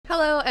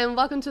and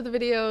welcome to the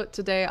video.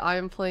 Today I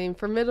am playing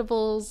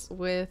Formidables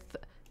with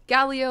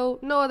Galio,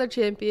 no other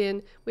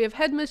champion. We have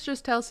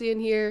Headmistress Telsey in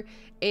here,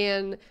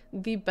 and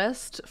the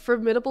best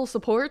Formidable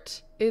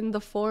support in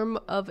the form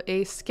of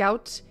a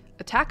Scout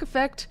attack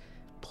effect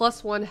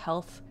 +1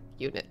 health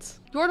unit.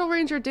 Yordle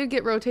Ranger did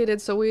get rotated,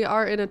 so we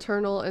are in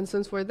Eternal, and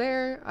since we're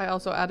there, I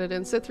also added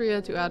in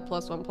Xereath to add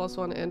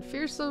 +1/+1 and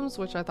Fearsomes,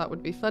 which I thought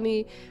would be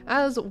funny,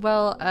 as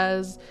well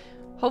as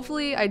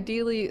hopefully,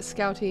 ideally,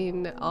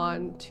 scouting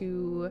on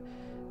to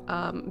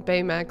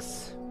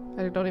Baymax.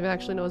 I don't even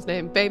actually know his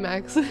name.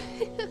 Baymax.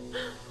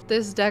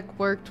 This deck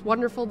worked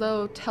wonderful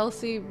though.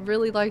 Telsey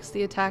really likes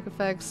the attack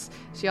effects.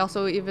 She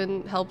also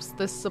even helps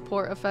this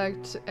support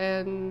effect,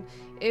 and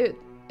it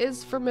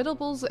is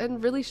Formidables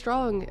and really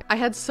strong. I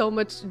had so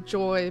much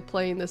joy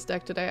playing this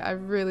deck today. I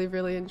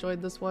really enjoyed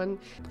this one.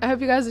 I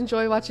hope you guys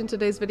enjoy watching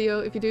today's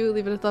video. If you do,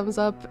 leave it a thumbs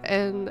up.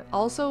 And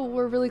also,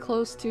 we're really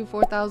close to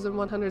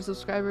 4,100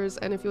 subscribers,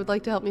 and if you would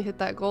like to help me hit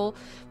that goal,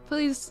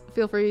 please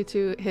feel free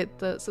to hit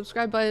the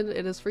subscribe button.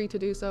 It is free to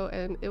do so,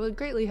 and it would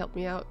greatly help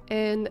me out.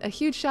 And a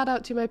huge shout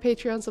out to my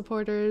Patreon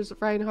supporters,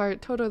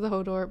 Reinhardt, Toto the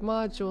Hodor,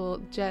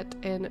 Module, Jet,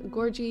 and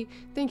Gorgie.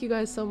 Thank you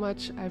guys so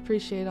much. I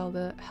appreciate all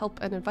the help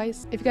and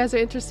advice. If you guys are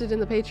interested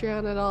in the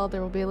Patreon at all,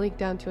 there will be a link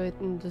down to it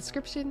in the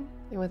description.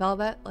 And with all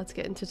that, let's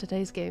get into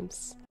today's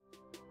games.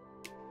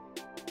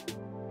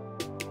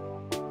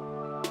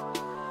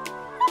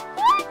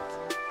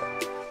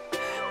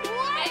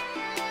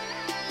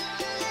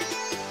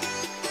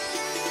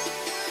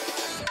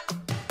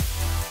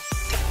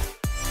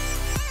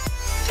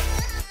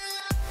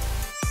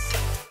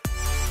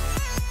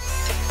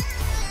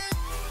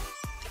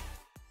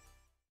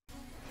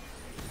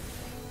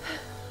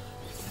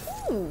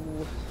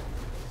 Ooh.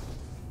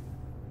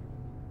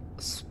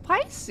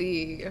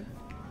 Spicy.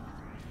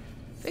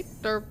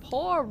 Viktor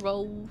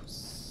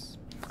Poros.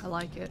 I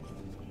like it.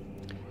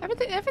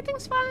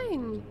 Everything's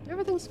fine.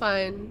 Everything's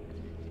fine.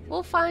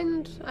 We'll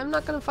find. I'm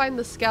not gonna find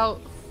the Scout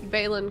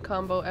Balin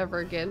combo ever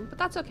again, but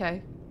that's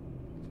okay.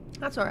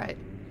 That's alright.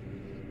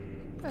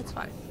 That's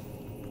fine.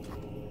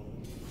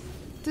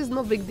 This is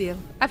no big deal.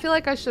 I feel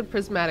like I should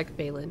Prismatic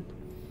Balin.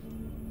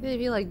 I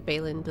feel like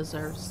Balin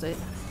deserves it.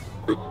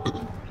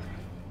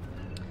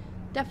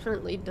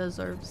 Definitely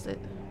deserves it.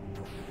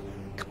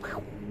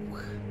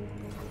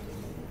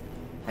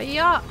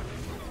 Hiya!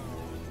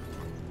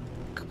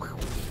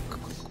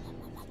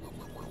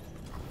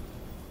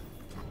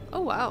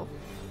 Oh wow.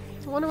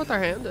 I wonder what their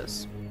hand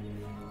is.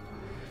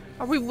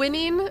 Are we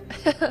winning?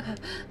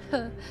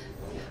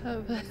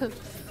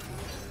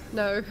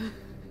 No.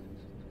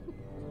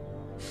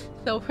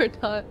 No, we're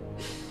not.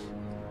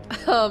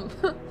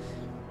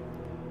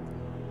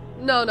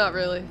 No, not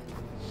really.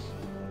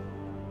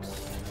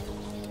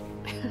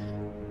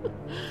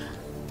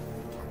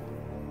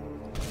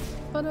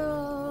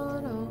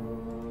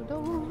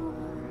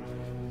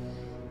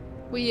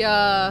 We,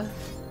 oh.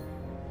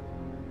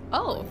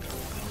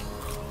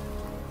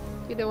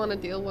 You didn't want to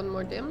deal one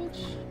more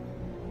damage?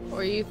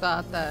 Or you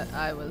thought that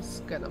I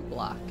was gonna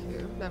block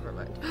you? Never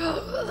mind.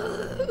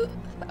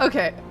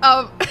 Okay,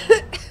 I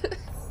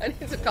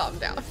need to calm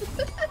down.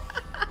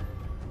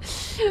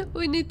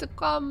 We need to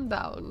calm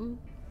down.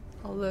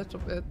 A little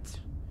bit.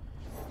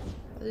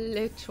 A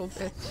little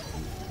bit.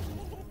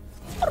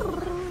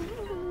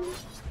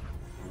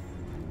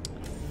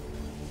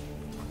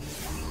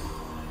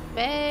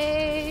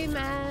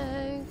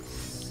 Baymax,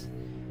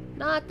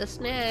 not the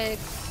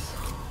snakes.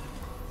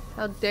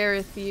 How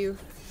dareth you?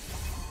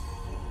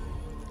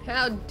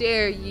 How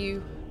dare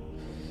you?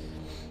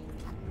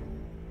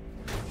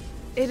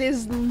 It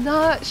is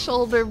not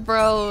shoulder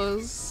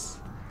bros.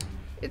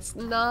 It's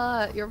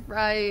not. You're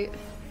right.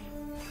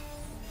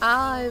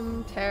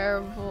 I'm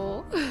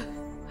terrible.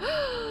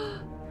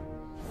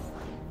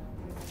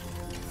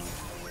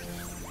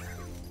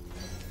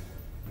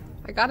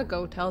 I gotta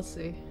go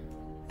Telsey.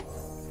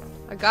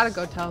 I gotta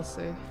go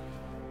Telsey.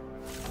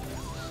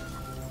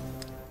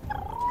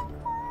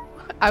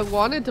 I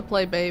wanted to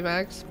play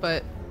Baymax,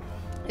 but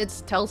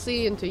it's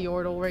Telsey into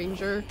Yordle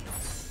Ranger.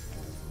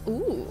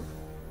 Ooh.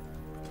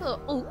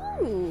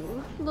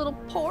 Ooh. Little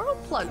Poro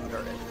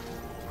plundering.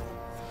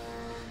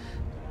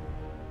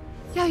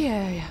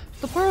 Yeah.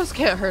 The Poros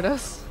can't hurt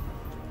us.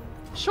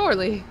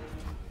 Surely.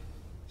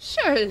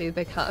 Surely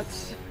they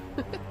can't.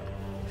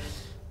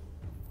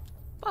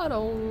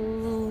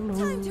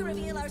 Time to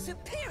reveal our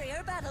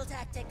superior battle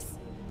tactics.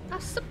 Our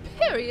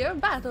superior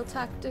battle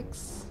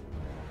tactics.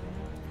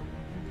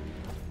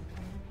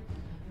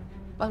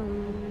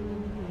 I'm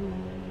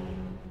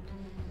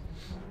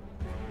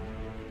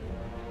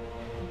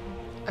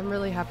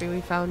really happy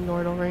we found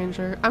Yordle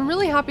Ranger. I'm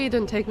really happy it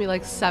didn't take me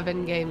like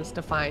 7 games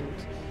to find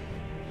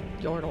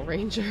Yordle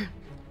Ranger.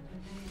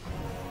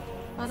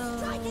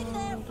 Striking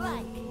their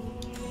flank.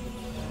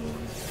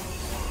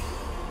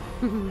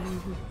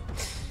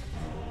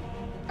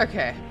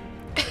 Okay.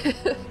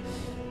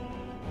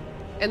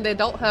 And they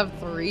don't have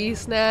 3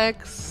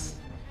 snacks.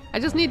 I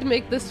just need to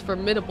make this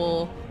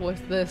formidable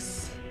with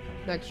this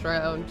next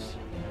round.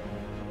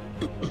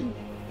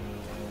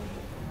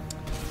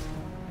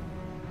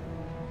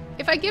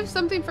 If I give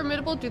something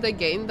formidable, do they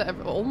gain the...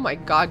 Oh my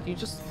god, you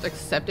just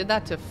accepted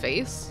that to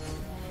face?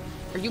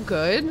 Are you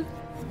good?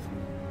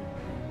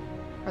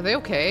 Are they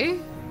okay?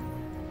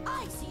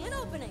 I see an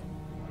opening.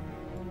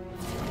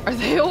 Are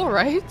they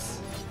alright?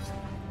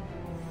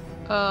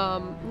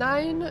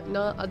 9,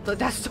 no,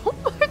 that's so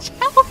much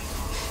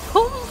health!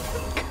 Oh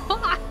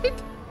my god!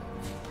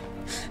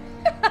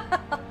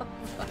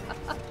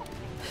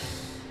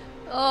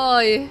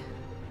 Oh,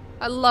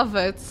 I love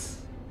it.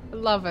 I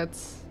love it.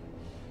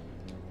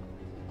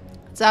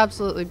 It's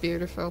absolutely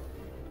beautiful.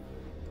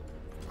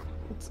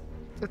 It's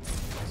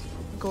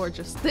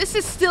gorgeous. This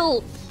is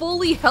still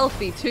fully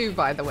healthy too,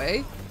 by the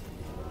way.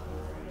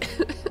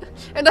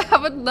 And I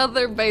have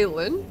another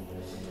Balin.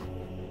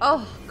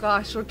 Oh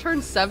gosh, on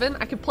turn 7,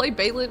 I could play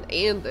Balin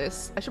and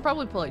this. I should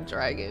probably play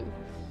Dragon.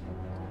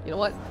 You know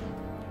what?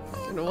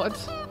 You know what?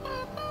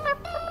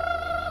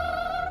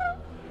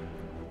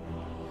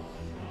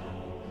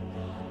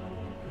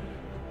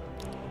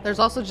 There's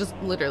also just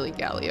literally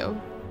Galio.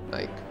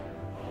 Like,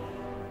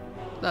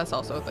 that's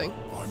also a thing.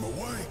 I'm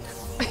awake.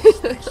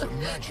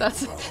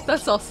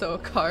 That's also a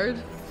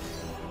card.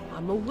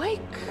 I'm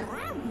awake.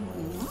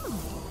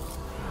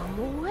 I'm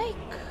awake.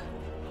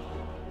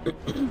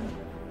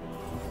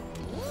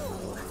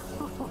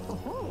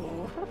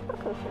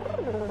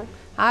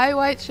 Hi,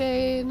 White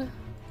Chain.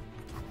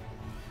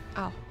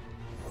 Ow.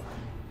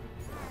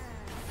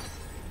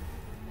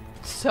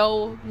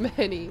 So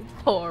many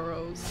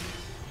Poros.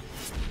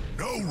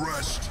 No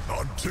rest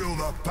until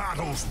the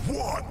battle's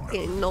won.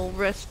 Ain't no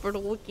rest for the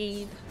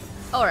wicked.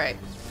 Alright.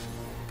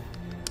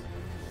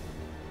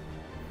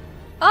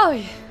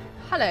 Oh,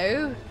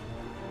 hello.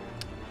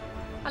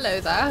 Hello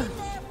there.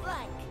 Their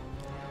flank.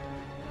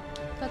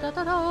 Da, da,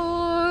 da,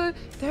 da.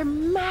 They're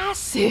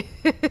massive.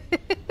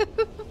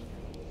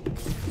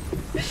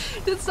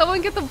 Did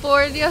someone get the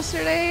board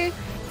yesterday?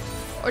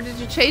 Or did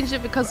you change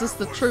it because it's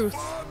the truth?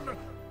 Fun.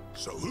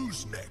 So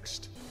who's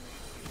next?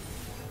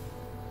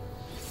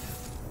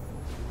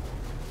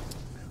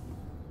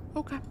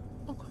 Okay.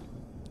 Okay.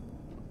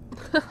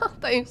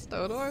 Thanks,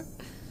 Dodor.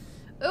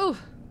 Ooh.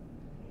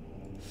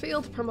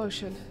 Field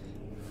promotion.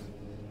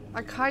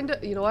 I kinda,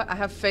 you know what? I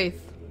have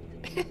faith.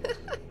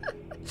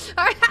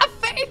 I have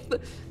faith!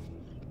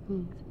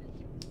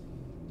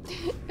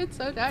 It's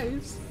so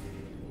nice.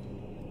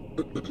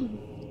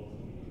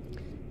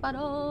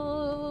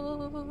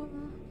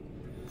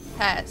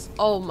 Pass.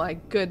 Oh my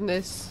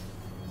goodness.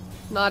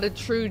 Not a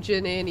true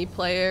Jhin Annie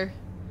player.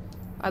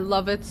 I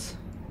love it.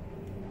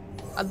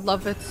 I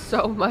love it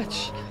so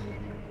much.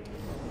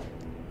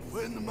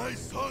 When my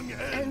song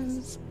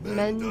Ends,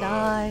 men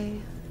die.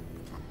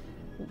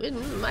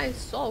 When my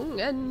song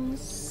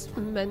ends,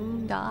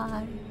 men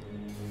die.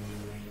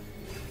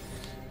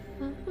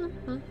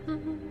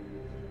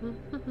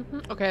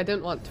 Okay, I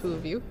didn't want 2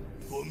 of you.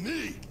 For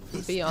me, To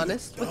be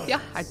honest with ya,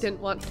 I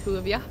didn't want 2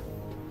 of ya.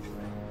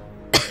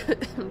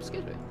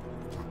 Excuse me.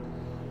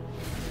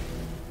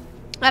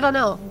 I don't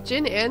know.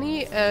 Jhin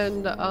Annie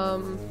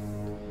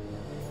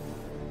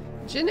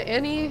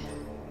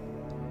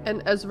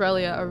and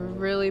Ezrealia are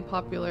really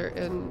popular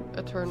in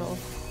Eternal.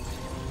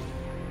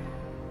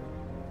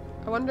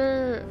 I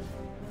wonder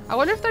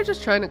if they're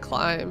just trying to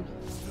climb.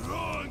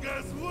 strong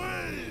as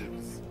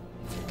waves.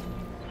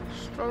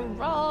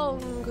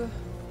 Strong.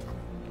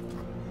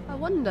 I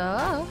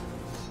wonder.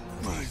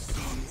 My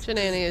song. Jhin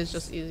Annie is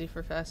just easy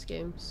for fast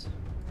games.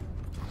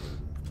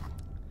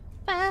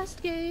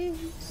 Fast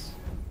games.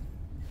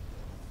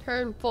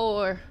 Turn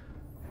 4.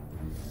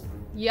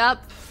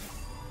 Yup.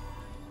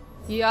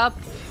 Yup.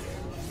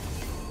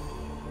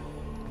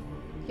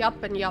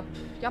 Yup and yup.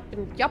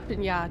 Yup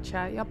and yeah,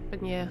 chat. Yup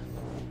and yeah.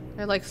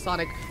 I like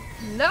Sonic.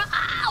 No!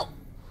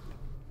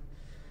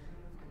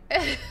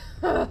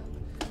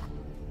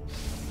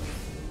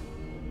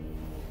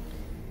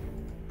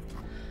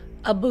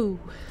 A boo.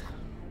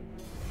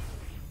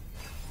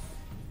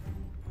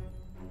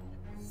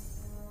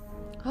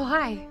 Oh,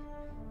 hi.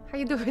 How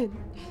you doing?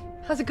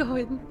 How's it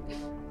going?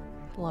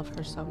 I love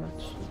her so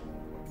much.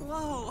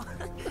 Whoa!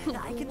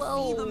 I can see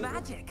Whoa. the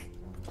magic.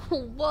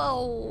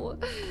 Whoa.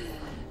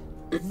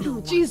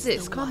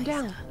 Jesus, calm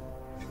down.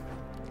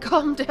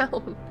 Calm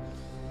down.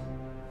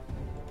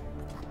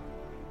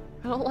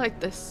 I don't like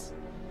this.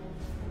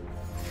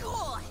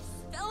 Cool!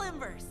 Spell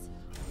embers.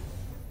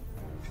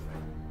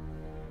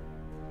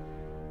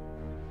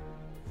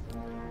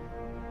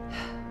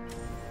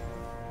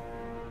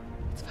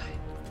 It's fine.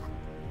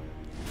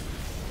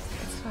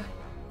 It's fine.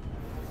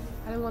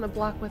 I didn't want to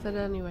block with it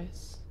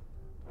anyways.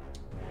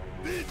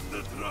 Beat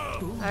the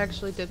drum. I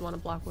actually did want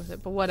to block with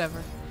it, but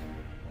whatever.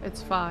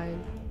 It's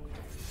fine.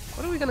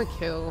 What are we gonna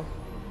kill?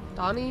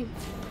 Donnie?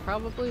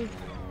 Probably.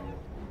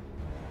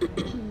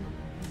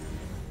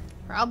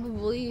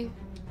 Probably.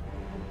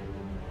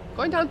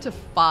 Going down to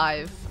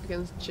 5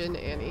 against Jhin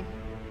Annie.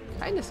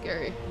 Kinda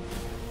scary.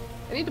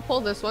 I need to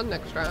pull this one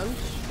next round.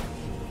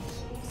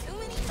 So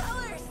many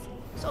colors.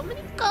 So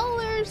many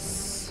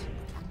colors!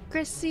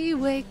 Chrissy,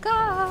 wake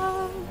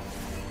up!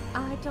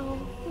 I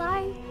don't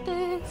like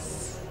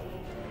this.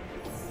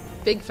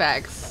 Big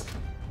facts.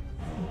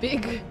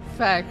 Big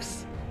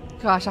facts.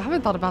 Gosh, I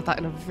haven't thought about that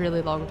in a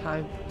really long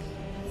time.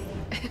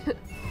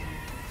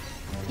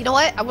 You know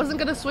what? I wasn't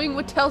gonna swing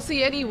with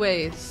Telsey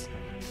anyways.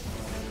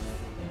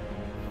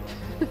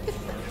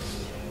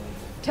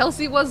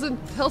 Telsey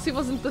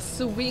wasn't the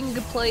swing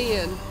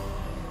plan.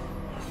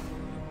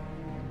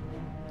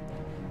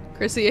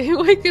 Chrissy ain't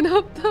waking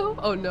up though?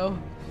 Oh no.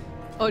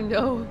 Oh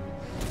no.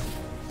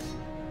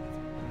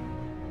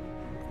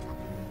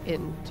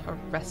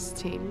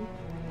 Interesting.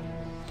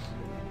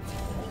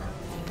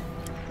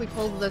 We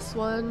pulled this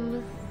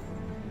one.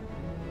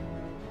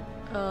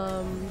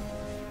 I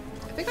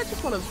think I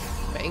just want to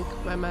bank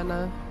my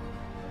mana.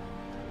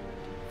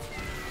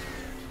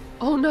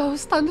 Oh no,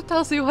 stun to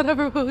Telsey,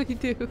 whatever will we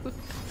do?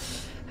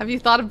 Have you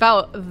thought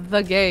about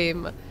the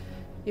game?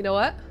 You know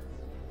what?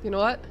 You know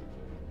what?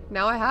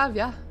 Now I have,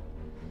 yeah.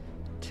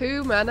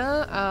 2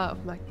 mana, oh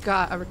my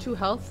god, over 2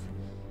 health.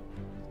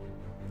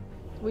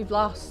 We've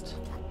lost.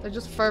 They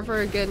just fervor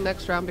again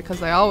next round because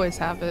they always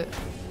have it.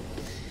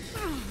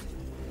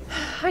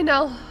 I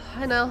know,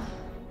 I know.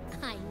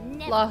 I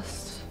never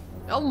Lost.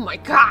 Oh my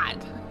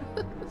god!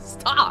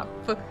 Stop!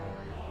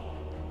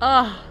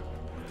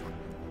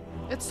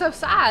 It's so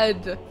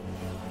sad.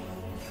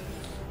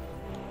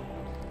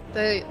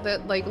 They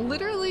like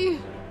literally.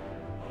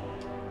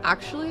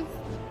 Actually,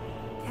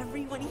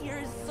 Everyone here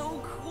is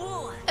so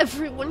cool.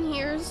 everyone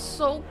here is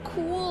so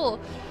cool.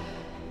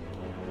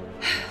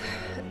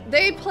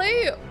 They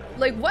play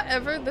like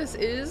whatever this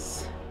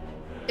is.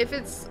 If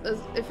it's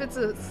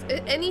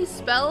any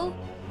spell,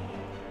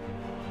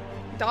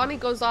 Donnie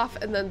goes off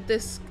and then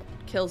this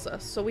kills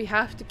us. So we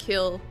have to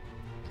kill.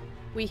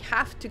 We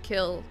have to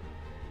kill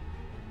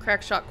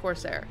Crackshot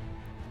Corsair.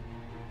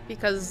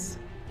 Because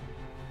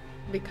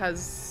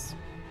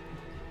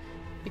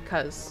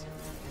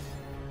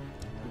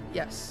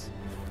yes.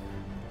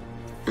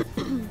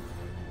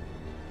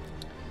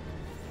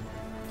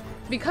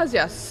 Because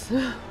yes.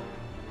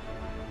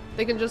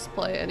 They can just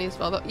play any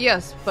spell though.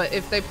 Yes, but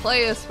if they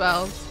play a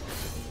spell,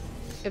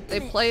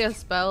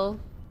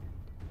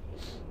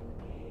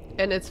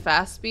 and it's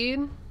fast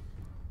speed,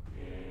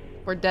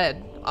 we're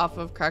dead off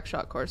of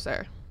Crackshot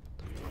Corsair.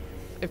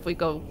 If we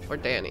go for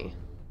Danny.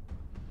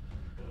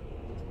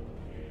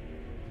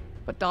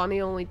 But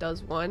Donnie only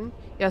does 1.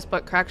 Yes,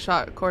 but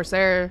Crackshot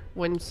Corsair,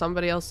 when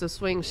somebody else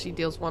swings, she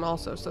deals 1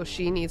 also, so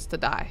she needs to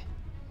die.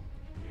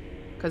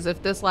 Because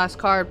if this last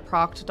card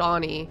procced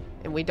Donnie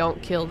and we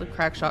don't kill the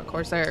Crackshot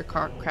Corsair,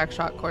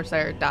 Crackshot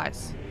Corsair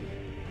dies.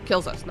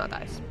 Kills us, not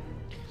dies.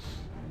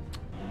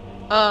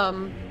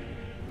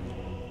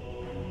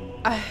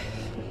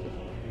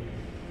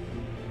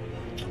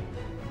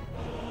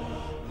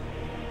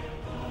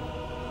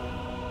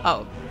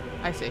 Oh,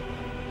 I see.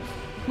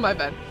 My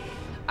bad.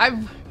 I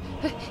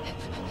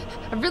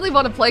really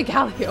want to play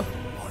Galio.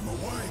 I'm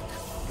awake.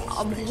 What's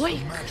I'm this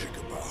awake. magic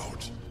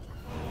about?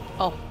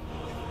 Oh,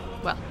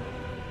 well.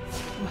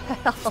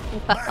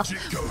 Magic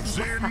goes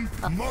in,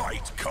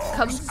 might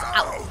comes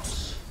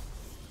out.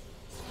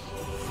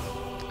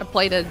 I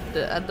played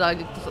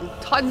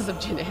tons of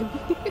Jhin.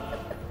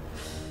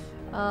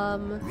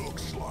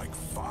 Looks like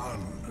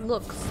fun.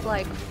 Looks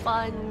like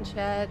fun,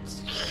 chat.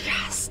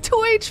 Yes, 2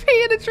 HP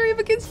in a dream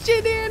against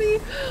Jhin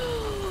Annie.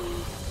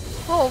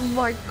 Oh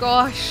my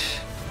gosh.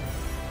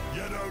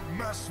 You don't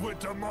mess with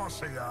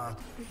Demacia.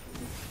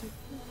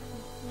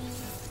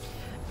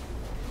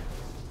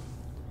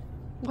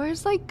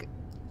 Where's like...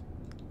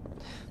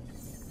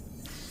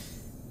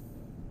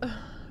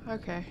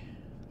 Okay.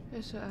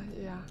 It's,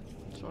 yeah,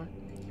 sure.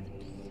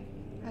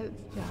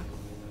 Yeah.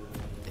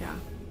 Yeah.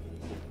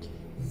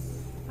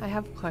 I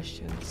have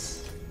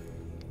questions.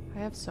 I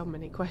have so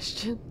many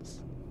questions.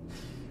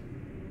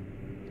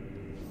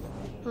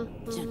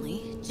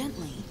 Gently,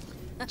 gently.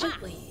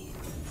 gently.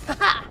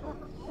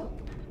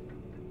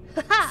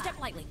 Step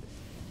lightly.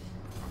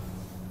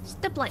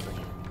 Step lightly.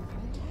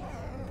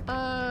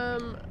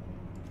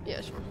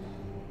 Yeah, sure.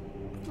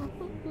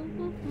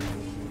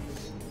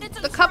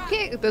 The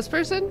cupcake, this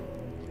person?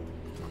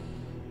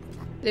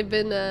 They've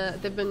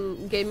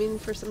been gaming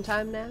for some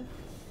time now.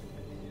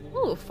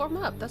 Ooh, form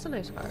up. That's a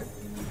nice card.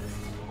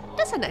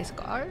 That's a nice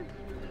card.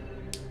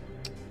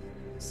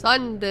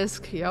 Sun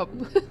disc, yup.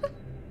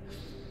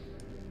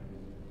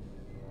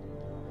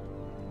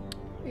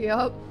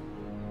 Yup.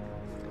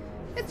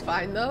 It's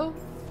fine though.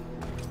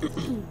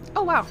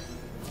 Oh wow.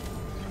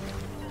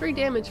 3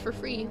 damage for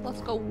free.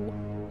 Let's go.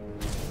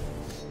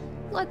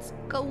 Let's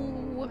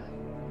go.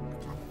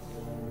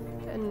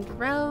 End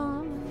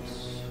round.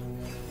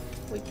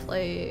 We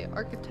play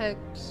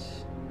Architect.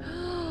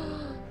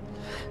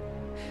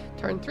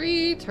 Turn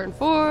 3, turn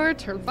 4,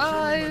 turn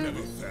 5.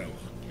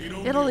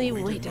 It only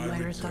waited my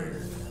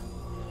return.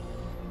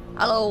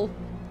 Hello.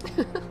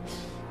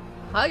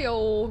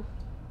 Hiyo.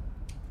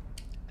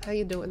 How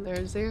you doing there,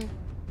 Azir?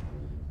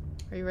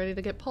 Are you ready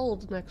to get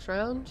pulled next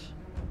round?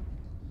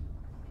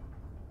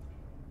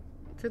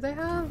 Do they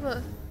have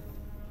a...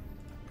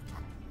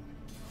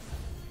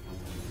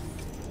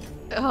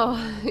 Oh,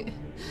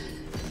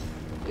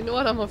 you know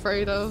what I'm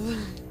afraid of?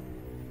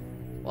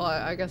 Well,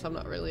 I guess I'm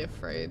not really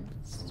afraid.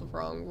 It's the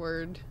wrong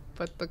word.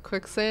 But the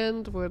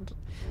quicksand would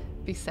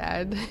be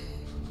sad.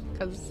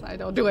 Because I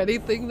don't do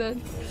anything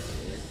then.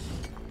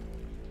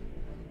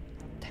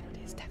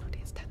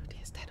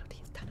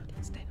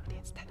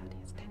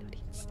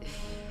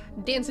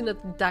 Dancing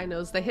at the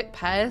dinos. They hit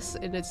pass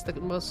and it's the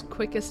most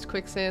quickest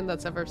quicksand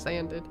that's ever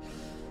sanded.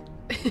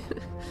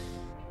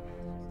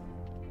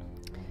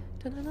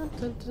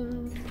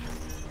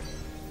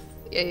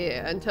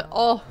 Yeah, until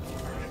oh,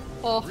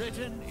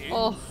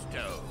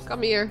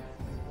 come here.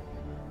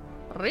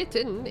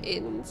 Written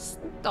in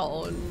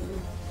stone.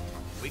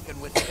 We can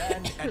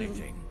withstand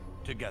anything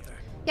together.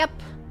 Yep,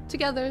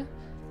 together.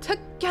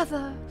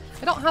 Together.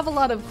 I don't have a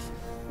lot of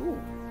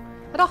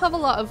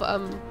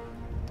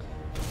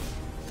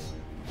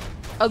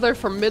other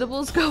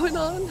formidables going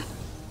on.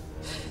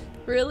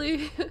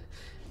 Really?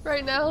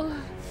 Right now.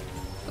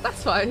 But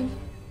that's fine.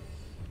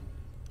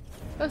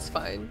 That's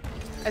fine.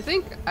 I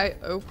think I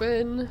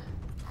open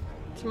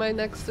to my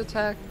next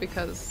attack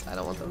because I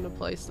don't want them to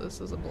place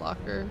this as a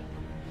blocker.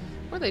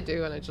 Or they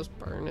do and I just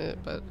burn it,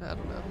 but I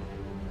don't know.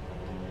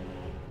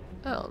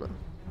 I don't know.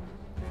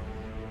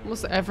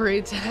 Almost every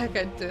attack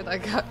I did, I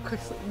got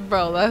quick.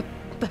 Bro,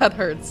 that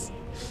hurts.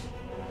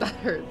 That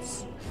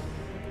hurts.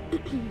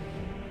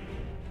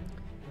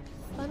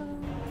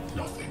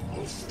 Nothing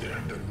will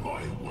stand in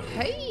my way.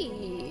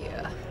 Hey!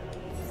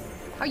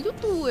 How you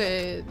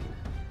doing?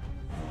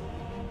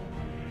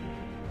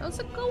 How's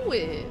it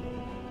going?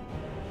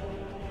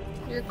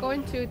 You're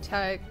going to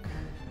attack.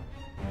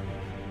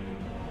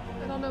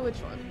 I don't know which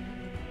one.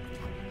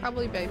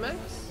 Probably Baymax?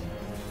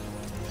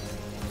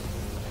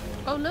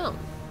 Oh no.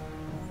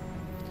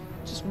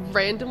 Just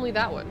randomly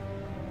that one.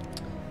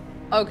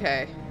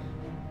 Okay.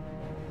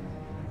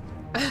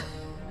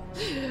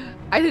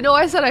 I didn't know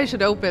I said I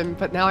should open,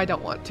 but now I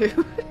don't want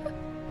to.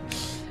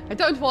 I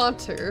don't want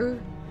to.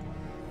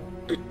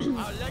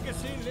 Our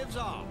legacy lives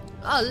on.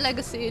 Our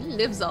legacy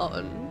lives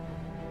on.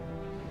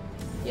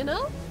 You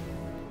know?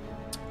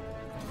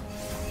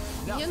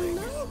 Nothing You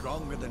know? is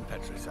stronger than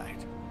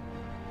petricite.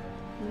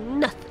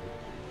 Nothing.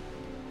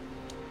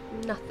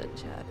 Nothing,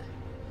 Chad.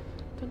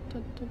 Dun,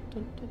 dun, dun,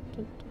 dun, dun,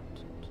 dun, dun.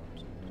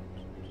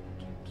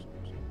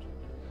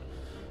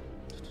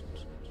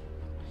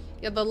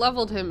 Yeah, the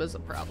leveled him is a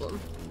problem.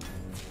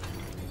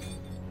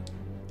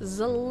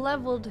 The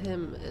leveled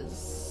him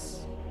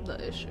is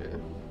the issue.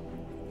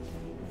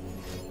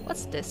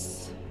 What's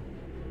this?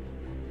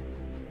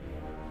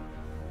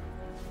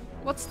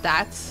 What's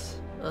that?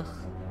 Ugh.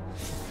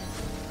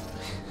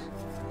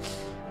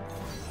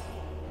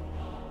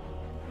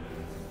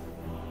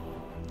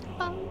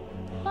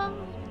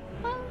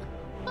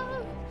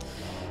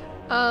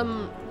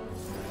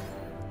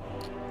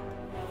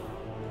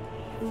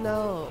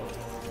 No.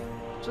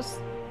 Just,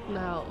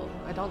 no.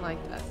 I don't like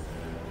that.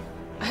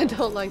 I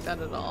don't like that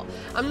at all.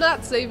 I'm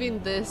not saving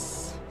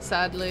this,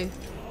 sadly,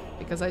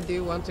 because I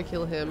do want to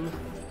kill him.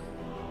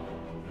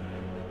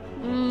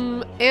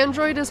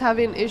 Android is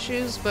having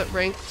issues, but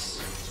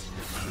ranked,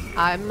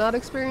 I'm not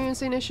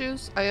experiencing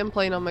issues. I am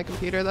playing on my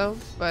computer though,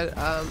 but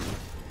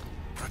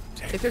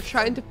if you're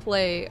trying to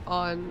play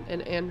on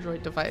an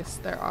Android device,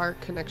 there are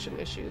connection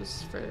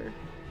issues for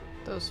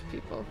those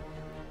people.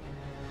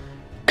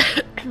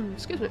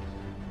 Excuse me.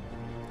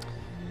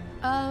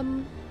 I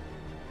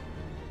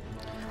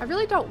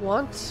really don't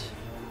want,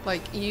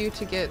 like, you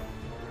to get...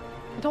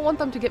 I don't want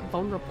them to get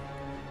vulnerable.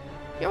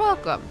 You're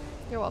welcome.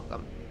 You're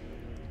welcome.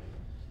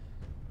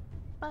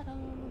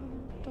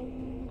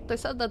 They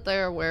said that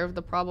they're aware of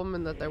the problem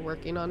and that they're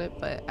working on it,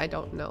 but I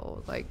don't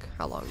know, like,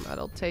 how long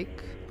that'll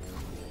take.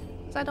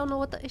 Because I don't know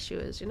what the issue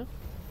is, you know?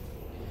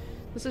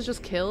 This is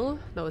just kill?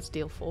 No, it's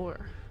deal 4.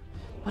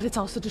 But it's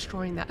also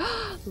destroying that.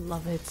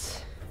 Love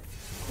it.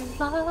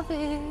 Love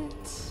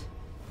it.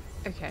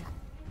 Okay.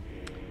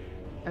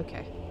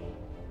 Okay.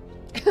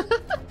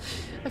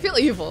 I feel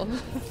evil.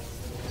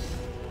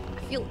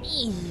 I feel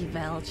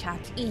evil,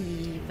 chat.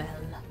 Evil.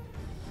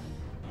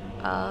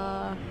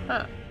 Huh.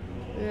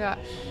 Yes.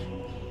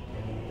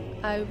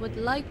 I would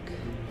like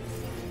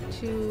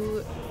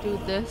to do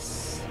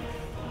this.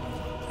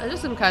 I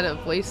just am kind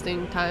of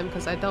wasting time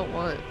because I don't,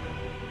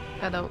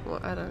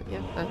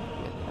 yeah.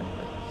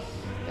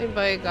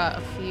 Anybody got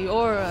a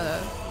Fiora?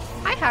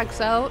 Hi,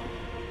 Hacks Out.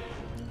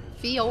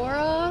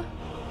 Fiora?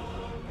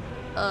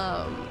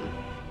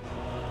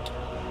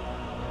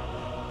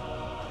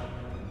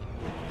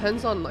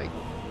 Depends on, like,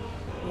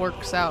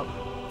 works out,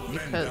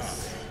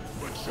 because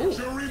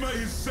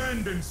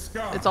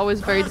it's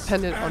always very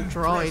dependent on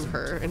drawing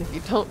her, and if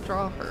you don't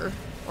draw her,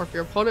 or if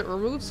your opponent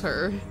removes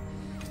her,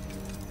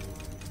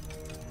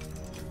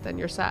 then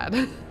you're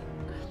sad.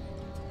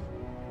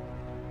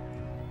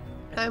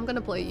 I'm gonna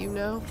play you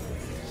now.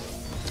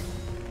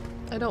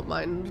 I don't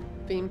mind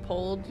being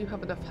pulled, you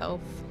have enough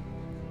health.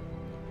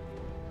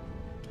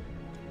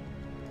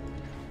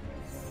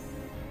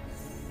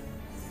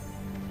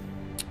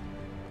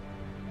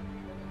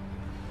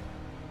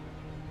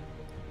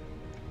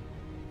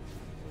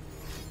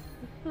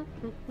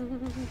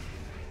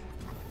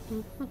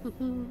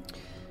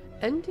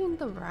 Ending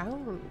the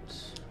round.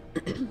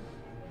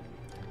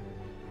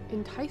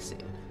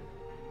 Enticing.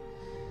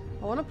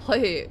 I want to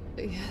play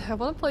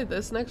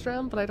this next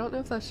round, but I don't know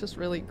if that's just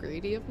really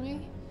greedy of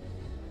me.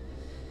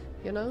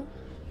 You know?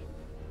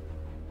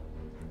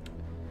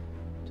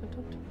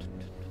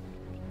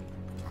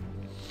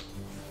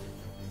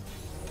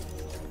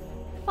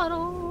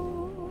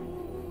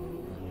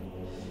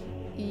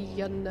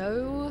 You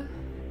know?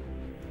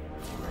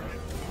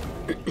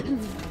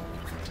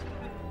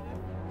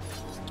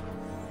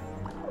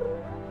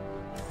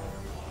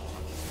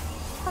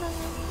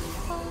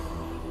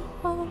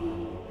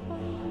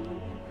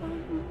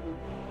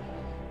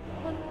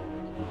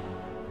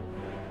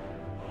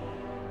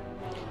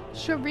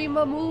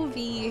 Shurima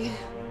movie.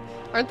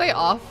 Aren't they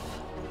off?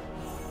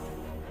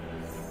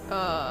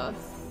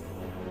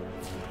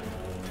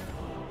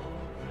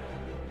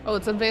 Oh,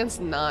 it's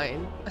advanced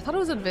 9. I thought it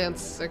was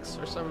advanced 6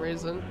 for some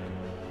reason.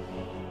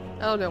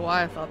 I don't know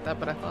why I thought that,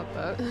 but I thought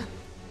that.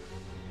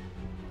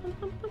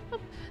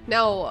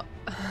 Now,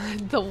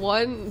 the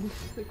one...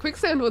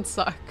 Quicksand would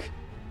suck.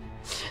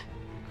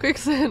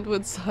 Quicksand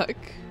would suck.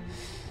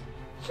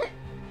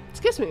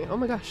 Excuse me, oh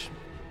my gosh.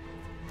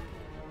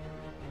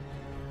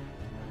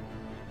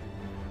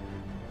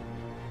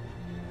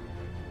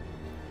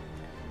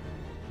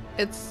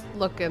 It's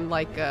looking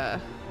like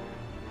a...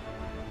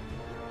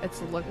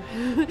 It's looking...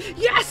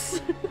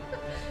 Yes!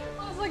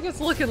 I was like, it's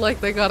looking like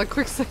they got a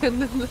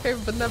quicksand in there,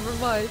 but never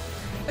mind.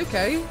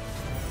 Okay.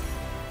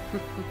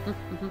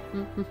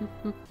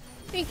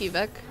 Thank you,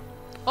 Vic.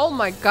 Oh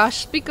my gosh,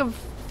 speaking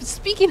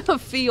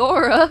of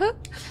Fiora.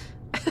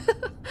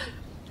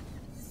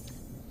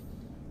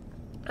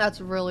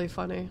 That's really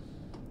funny.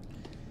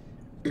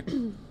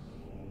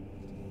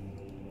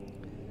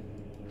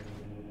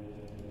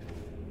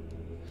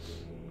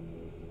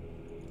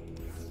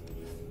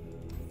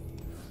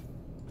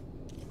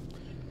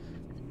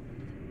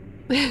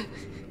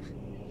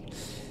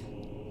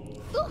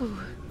 Ooh,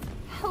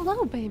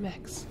 hello,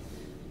 Baymax.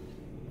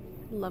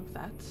 Love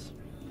that.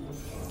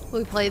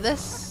 We play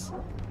this.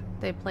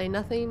 They play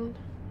nothing.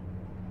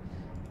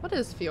 What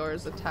is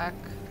Fiora's attack?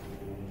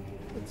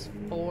 It's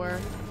 4.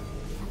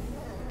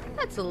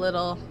 That's a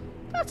little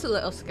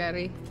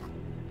scary.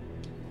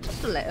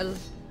 Just a little.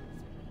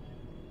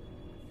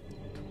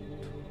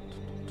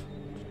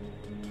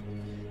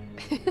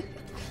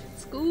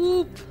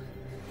 Scoop!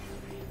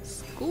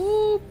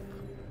 Scoop!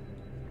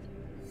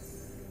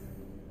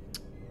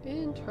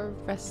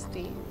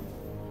 Interesting.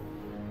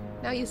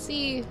 Now you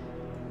see...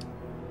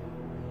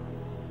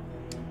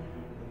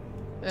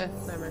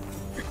 never.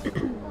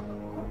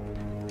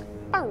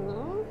 I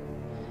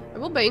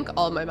will bank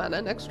all my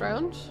mana next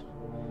round.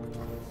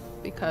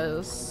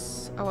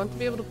 Because I want to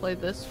be able to play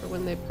this for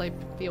when they play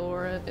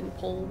Fiora and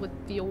pull with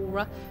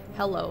Fiora.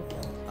 Hello.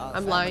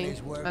 I'm lying.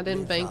 I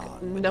didn't bank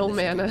no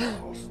mana.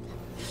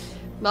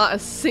 Not a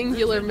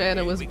singular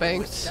mana was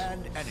banked.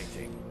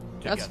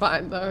 That's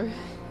fine though.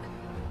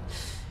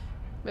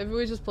 Maybe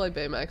we just play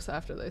Baymax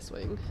after they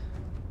swing.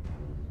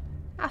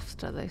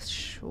 After they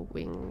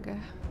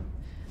swing.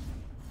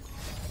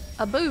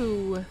 A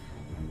boo!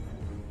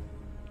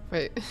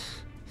 Wait.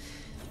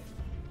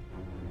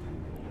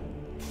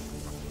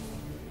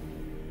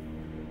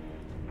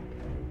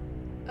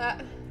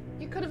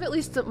 You could have at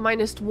least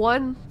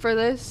 -1 for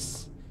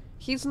this.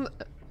 He's n-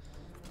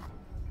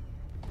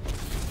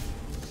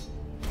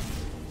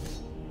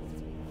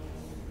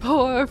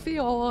 Poor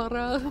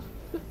Fiora.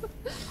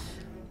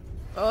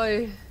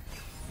 Oi.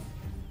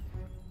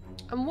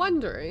 I'm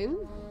wondering.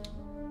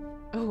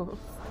 Oh.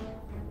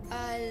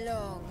 I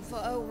long for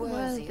a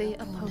worthy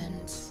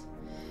opponent.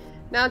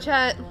 Now,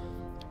 chat,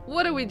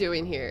 what are we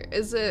doing here?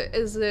 Is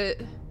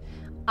it?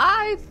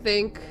 I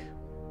think,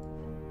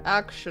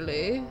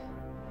 actually,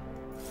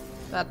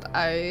 that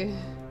I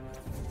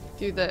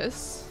do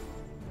this.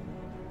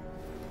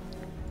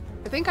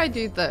 I think I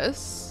do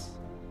this.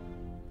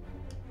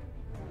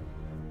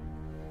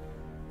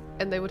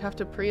 And they would have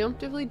to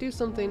preemptively do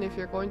something if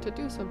you're going to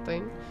do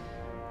something.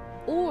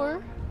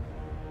 Or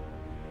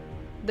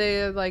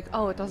they're like,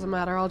 oh, it doesn't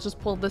matter, I'll just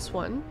pull this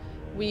one.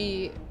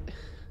 We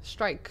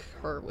strike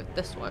her with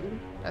this one.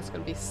 That's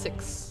gonna be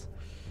 6.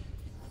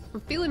 I'm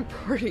feeling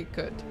pretty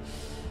good.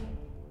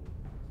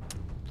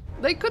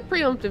 They could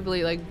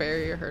preemptively like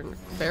barrier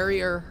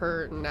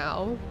her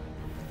now.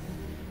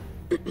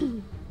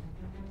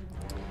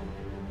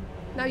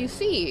 Now you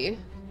see,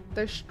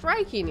 they're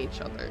striking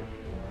each other.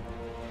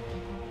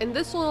 And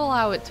this will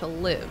allow it to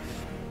live,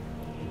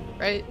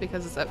 right?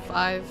 Because it's at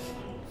 5.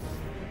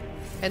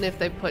 And if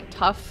they put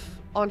tough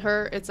on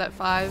her, it's at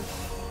 5.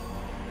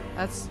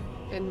 That's,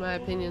 in my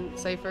opinion,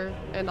 safer.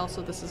 And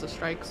also this is a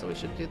strike, so we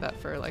should do that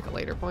for like a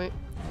later point.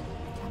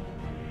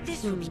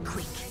 This will be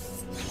quick.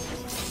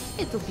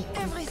 It'll be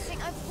quick.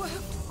 Everything I've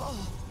worked for.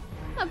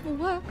 I've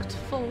worked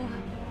for.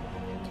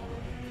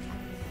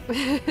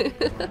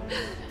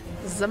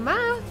 The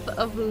math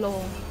of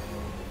law.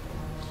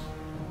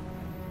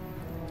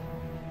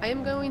 I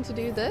am going to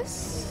do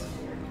this.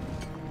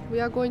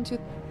 We are going to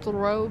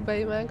throw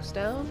Baymax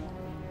down.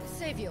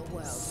 Save your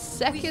world.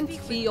 Second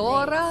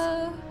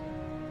Fiora.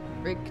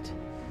 Rigged.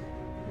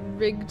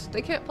 rigged.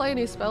 They can't play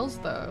any spells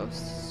though,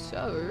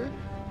 so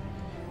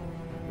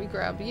we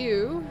grab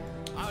you.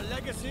 Our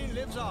legacy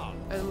lives on.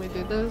 And we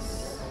do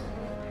this.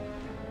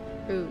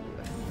 Ooh.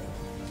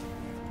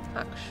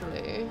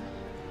 Actually,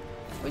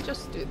 we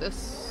just do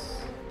this.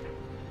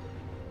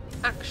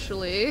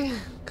 Actually,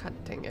 god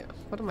dang it.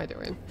 What am I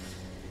doing?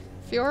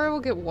 Fiora will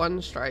get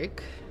 1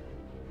 strike.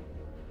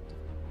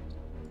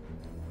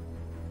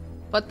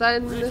 But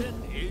then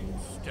Written in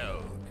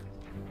stone.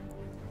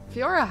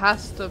 Fiora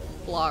has to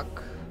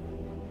block.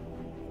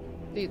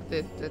 It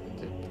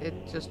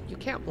just, you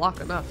can't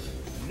block enough.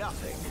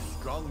 Nothing is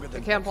stronger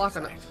than You can't block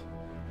exercise. enough.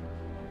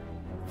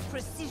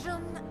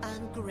 Precision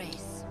and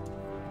grace.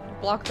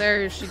 Block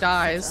there, she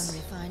dies.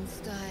 Unrefined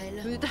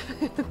style.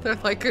 They're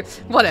like,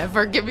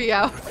 whatever, get me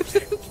out.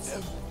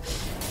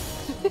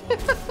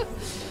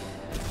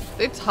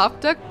 They top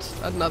decked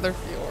another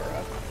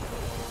Fiora.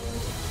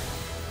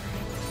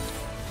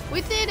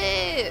 We did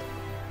it!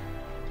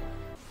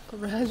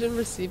 Imagine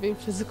receiving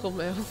physical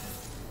mail.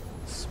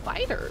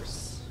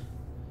 Spiders.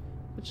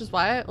 Which is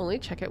why I only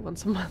check it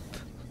once a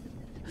month.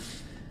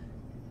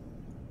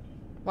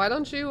 Why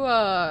don't you,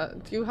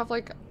 do you have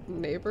like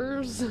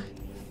neighbors?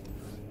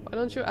 Why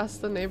don't you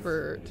ask the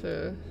neighbor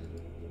to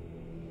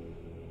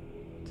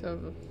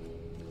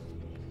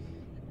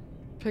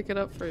pick it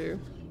up for you?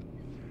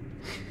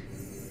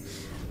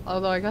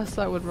 Although I guess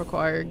that would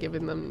require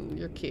giving them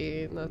your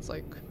key, and that's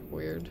like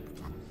weird.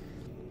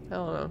 I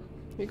don't know.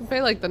 You can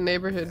pay like the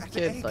neighborhood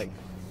kid, like,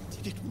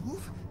 Did it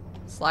move?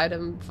 slide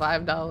him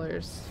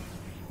 $5.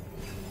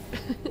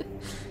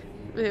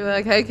 Maybe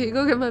like, hey, can you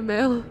go get my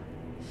mail?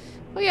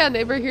 Oh yeah,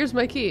 neighbor, here's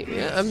my key.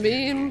 Yeah, I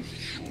mean,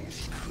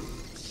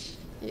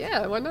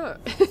 yeah, why not?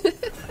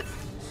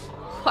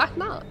 Why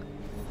not?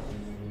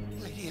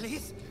 Lady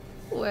Elise,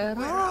 Where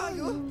where are are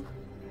you? you?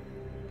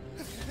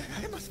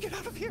 I must get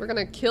out of here. We're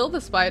gonna kill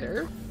the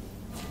spider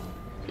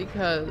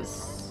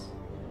because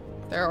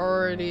they're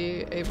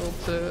already able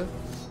to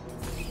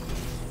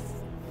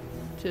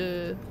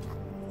do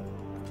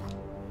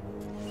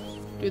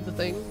the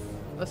thing,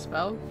 the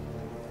spell.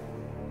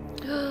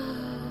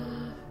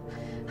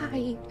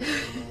 Hi.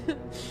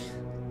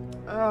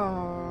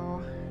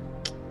 Oh.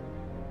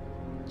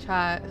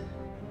 Chat.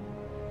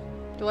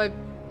 Do I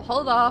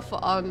hold off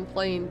on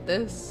playing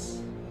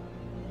this?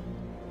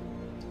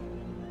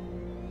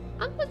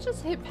 I'm gonna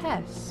just hit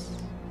pass.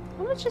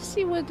 I'm gonna just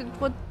see what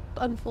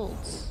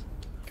unfolds.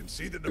 Can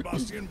see the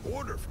Demacian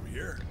border from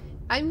here.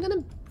 I'm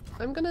gonna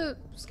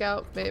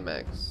scout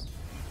Baymax.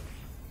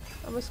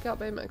 I'm gonna scout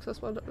Baymax.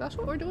 That's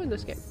what we're doing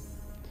this game.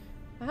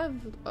 I have.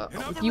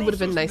 You would have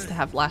been nice to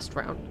have last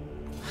round.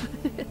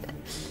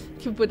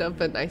 You would have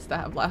been nice to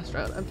have last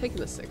round. I'm taking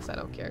the 6. I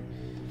don't care.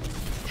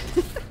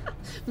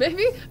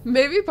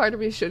 maybe part of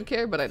me should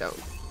care, but I don't.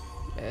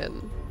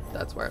 And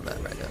that's where I'm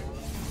at right now.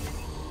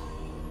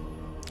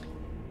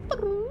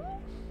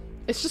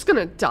 It's just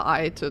gonna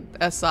die to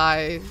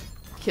SI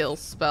kill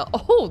spell.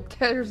 Oh,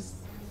 there's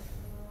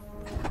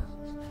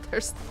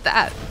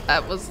that.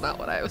 That was not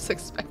what I was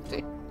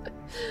expecting.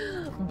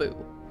 Boo.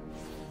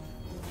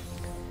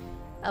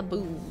 A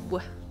boo.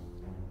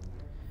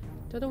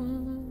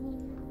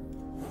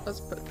 Ta-dum. Let's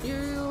put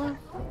you.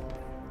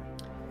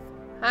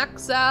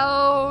 Hacks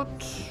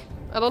out.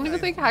 I don't even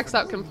think Hacks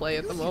out can play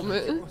at the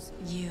moment.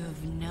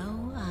 You've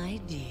no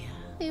idea.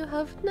 You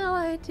have no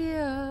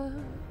idea.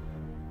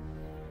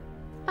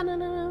 I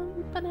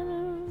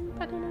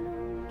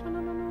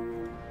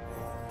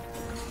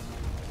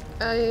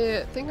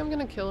think I'm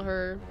gonna kill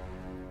her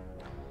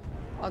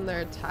on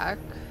their attack.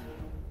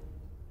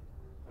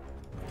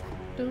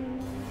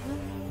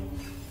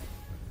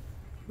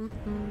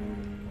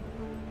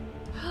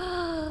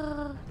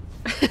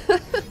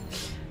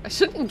 I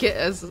shouldn't get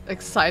as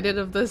excited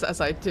of this as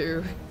I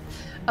do.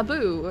 A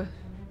boo.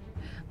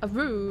 A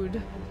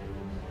rude.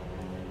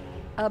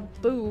 A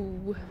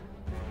boo.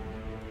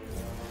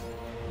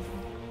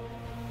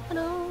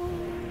 Hello.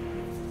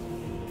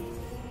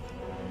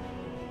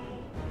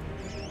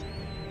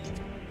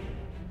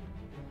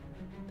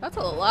 That's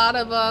a lot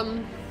of,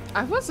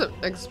 I wasn't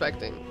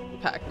expecting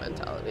pack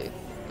mentality.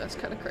 That's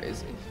kind of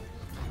crazy.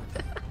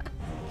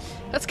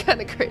 That's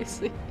kind of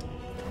crazy.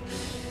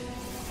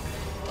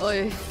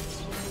 Oy.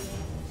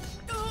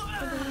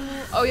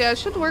 Oh yeah, it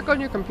should work on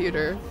your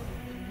computer.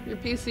 Your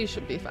PC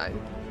should be fine.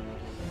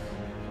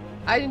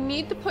 I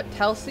need to put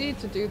Kelsey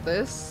to do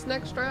this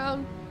next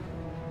round.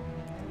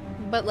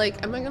 But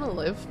like, am I gonna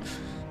live?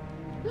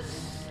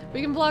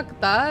 We can block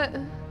that.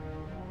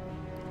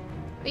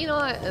 You know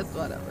what? It's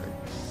whatever.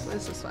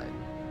 This is fine.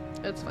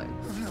 It's fine.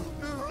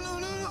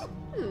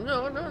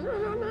 No, no, no,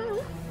 no,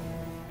 no.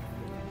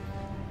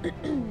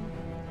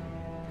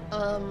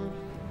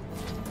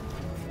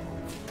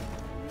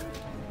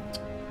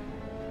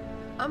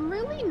 I'm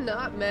really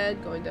not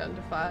mad going down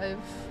to 5.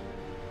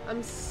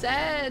 I'm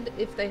sad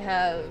if they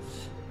have...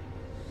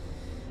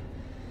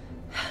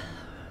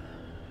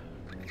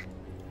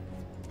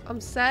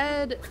 I'm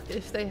sad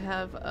if they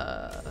have,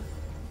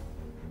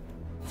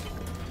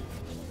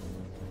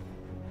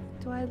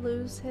 Do I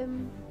lose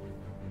him?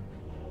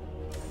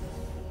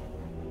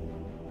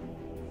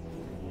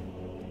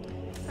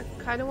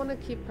 kind of want to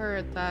keep her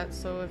at that,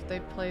 so if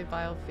they play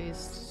Vile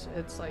Feast,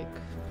 it's like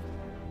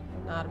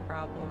not a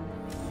problem.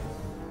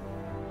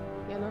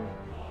 You know?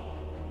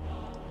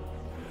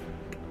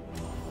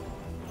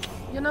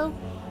 You know?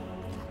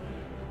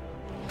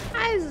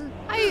 Hi,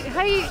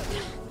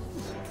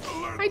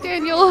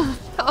 Daniel.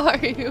 How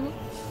are you?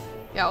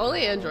 Yeah,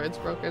 only Android's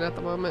broken at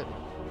the moment.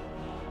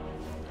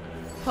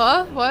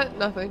 Huh? What?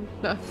 Nothing.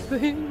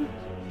 Nothing.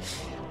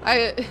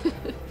 Hi.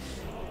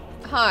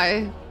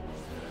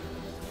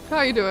 How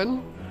are you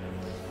doing?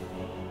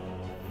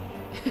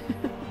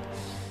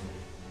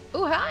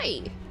 Oh,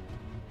 hi.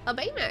 A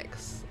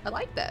Baymax. I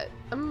like that.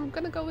 I'm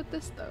gonna go with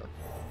this though.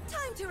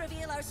 Time to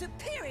reveal our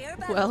superior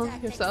battle Well,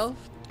 tactics.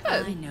 yourself?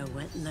 I Good. know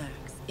what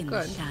lurks in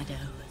Good. the shadows.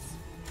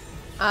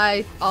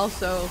 I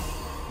also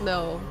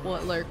know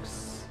what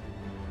lurks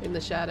in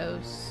the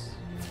shadows.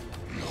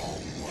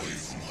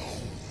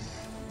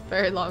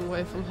 Very long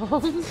way from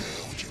home.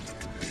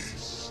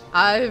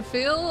 I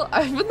feel,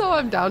 even though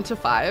I'm down to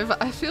 5,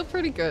 I feel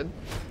pretty good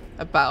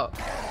about,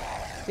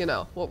 you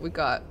know, what we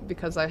got,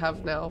 because I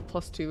have now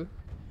 +2 to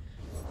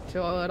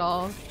it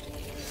all.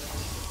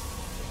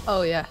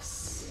 Oh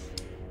yes.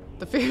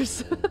 The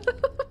fierce.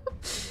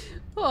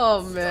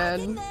 Oh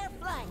man. Their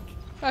flank.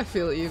 I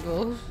feel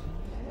evil.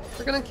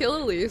 We're gonna kill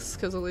Elise,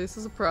 because Elise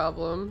is a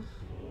problem.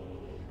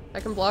 I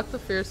can block the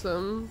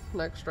fearsome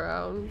next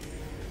round.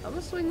 I'm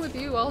gonna swing with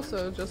you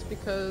also, just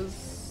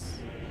because...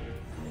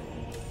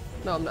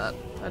 No, I'm not.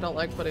 I don't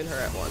like putting her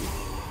at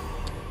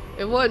 1.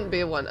 It wouldn't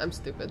be a 1. I'm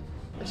stupid.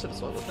 I should have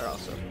swung with her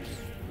also.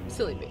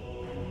 Silly me.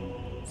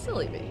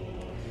 Silly me.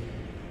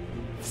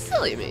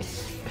 Silly me.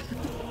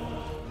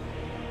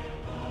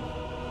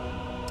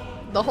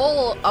 The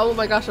whole... Oh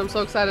my gosh, I'm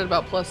so excited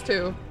about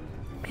 +2.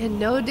 And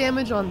no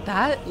damage on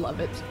that? Love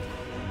it.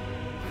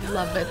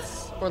 Love it.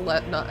 Or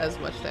not as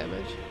much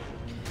damage.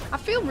 I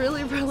feel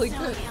really, really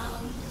good.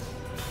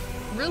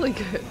 Really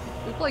good.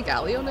 We play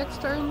Galio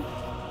next turn.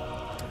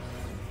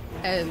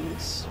 And...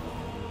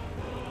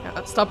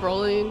 yeah, stop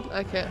rolling.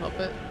 I can't help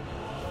it.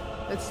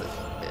 It's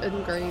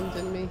ingrained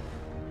in me.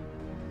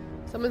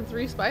 Summon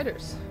 3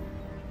 spiders.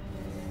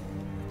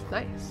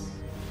 Nice.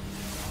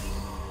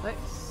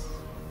 Nice.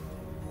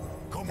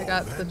 I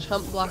got the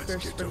chump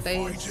blockers for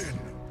days.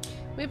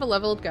 We have a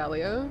leveled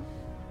Galio.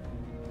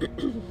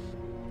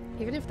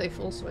 Even if they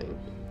full swing,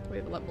 we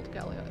have a leveled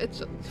Galio. It's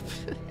just...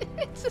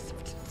 it's just...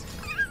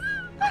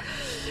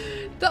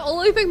 The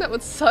only thing that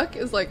would suck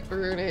is like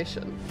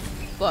Ruination.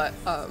 But,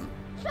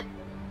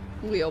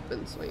 we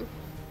open swing.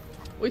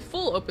 We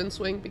full open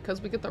swing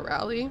because we get the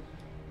rally.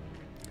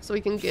 So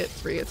we can get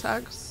 3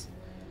 attacks.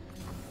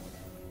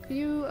 Are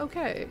you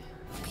okay?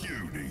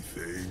 Puny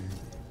thing.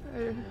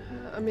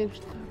 I mean,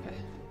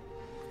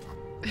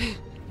 okay.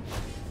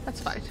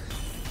 That's fine.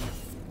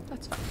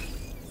 That's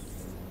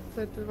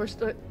fine. We're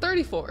still at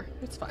 34.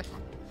 It's fine.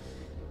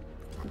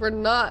 We're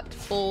not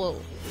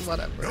full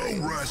whatever.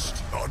 No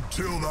rest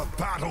until the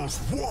battle's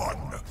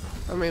won.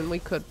 I mean, we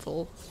could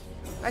full.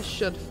 I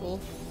should full.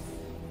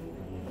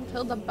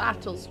 Until the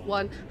battle's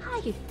won.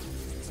 Hi!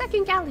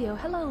 Second Galio,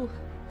 hello.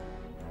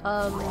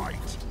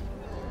 Right.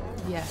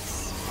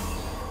 Yes.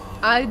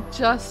 I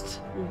just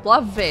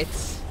love it.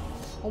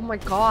 Oh my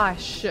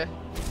gosh. You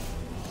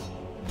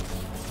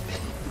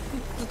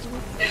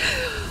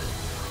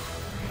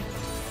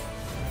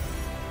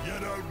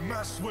don't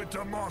mess with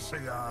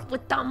Demacia.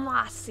 With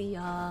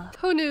Demacia.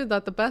 Who knew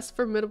that the best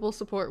formidable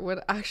support would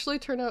actually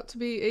turn out to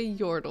be a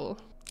Yordle?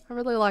 I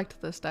really liked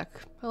this deck.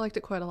 I liked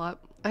it quite a lot.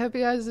 I hope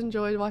you guys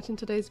enjoyed watching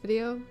today's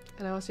video,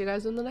 and I will see you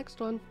guys in the next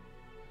one.